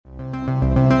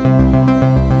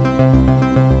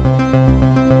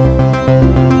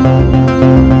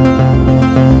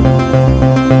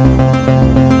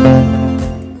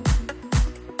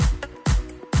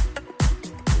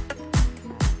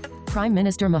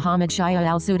Minister Mohammed Shia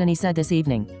al-Sudani said this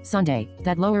evening, Sunday,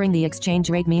 that lowering the exchange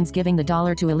rate means giving the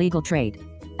dollar to illegal trade.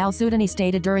 Al-Sudani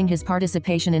stated during his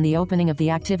participation in the opening of the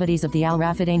activities of the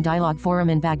Al-Rafidain Dialogue Forum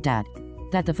in Baghdad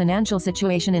that the financial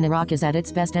situation in Iraq is at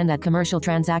its best and that commercial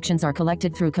transactions are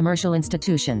collected through commercial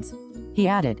institutions. He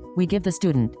added, "We give the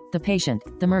student, the patient,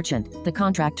 the merchant, the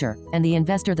contractor, and the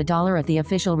investor the dollar at the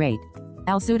official rate."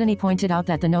 Al-Sudani pointed out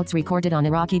that the notes recorded on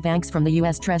Iraqi banks from the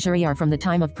U.S. Treasury are from the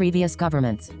time of previous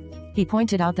governments. He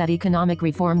pointed out that economic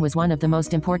reform was one of the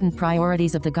most important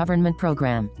priorities of the government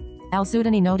program.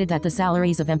 Al-Sudani noted that the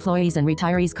salaries of employees and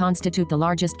retirees constitute the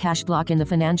largest cash block in the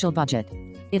financial budget.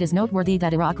 It is noteworthy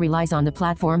that Iraq relies on the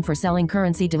platform for selling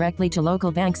currency directly to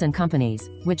local banks and companies,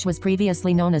 which was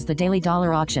previously known as the daily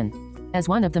dollar auction, as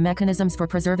one of the mechanisms for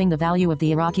preserving the value of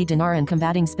the Iraqi dinar and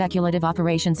combating speculative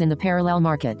operations in the parallel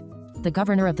market. The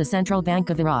governor of the Central Bank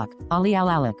of Iraq, Ali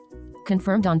al-Alak,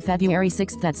 confirmed on February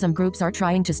 6 that some groups are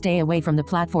trying to stay away from the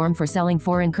platform for selling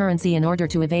foreign currency in order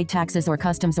to evade taxes or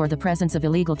customs or the presence of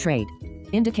illegal trade,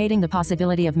 indicating the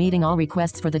possibility of meeting all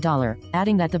requests for the dollar,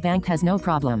 adding that the bank has no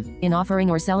problem in offering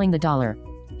or selling the dollar.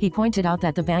 He pointed out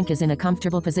that the bank is in a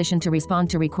comfortable position to respond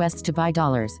to requests to buy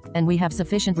dollars, and we have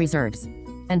sufficient reserves.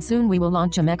 And soon we will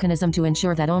launch a mechanism to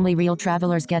ensure that only real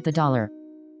travelers get the dollar.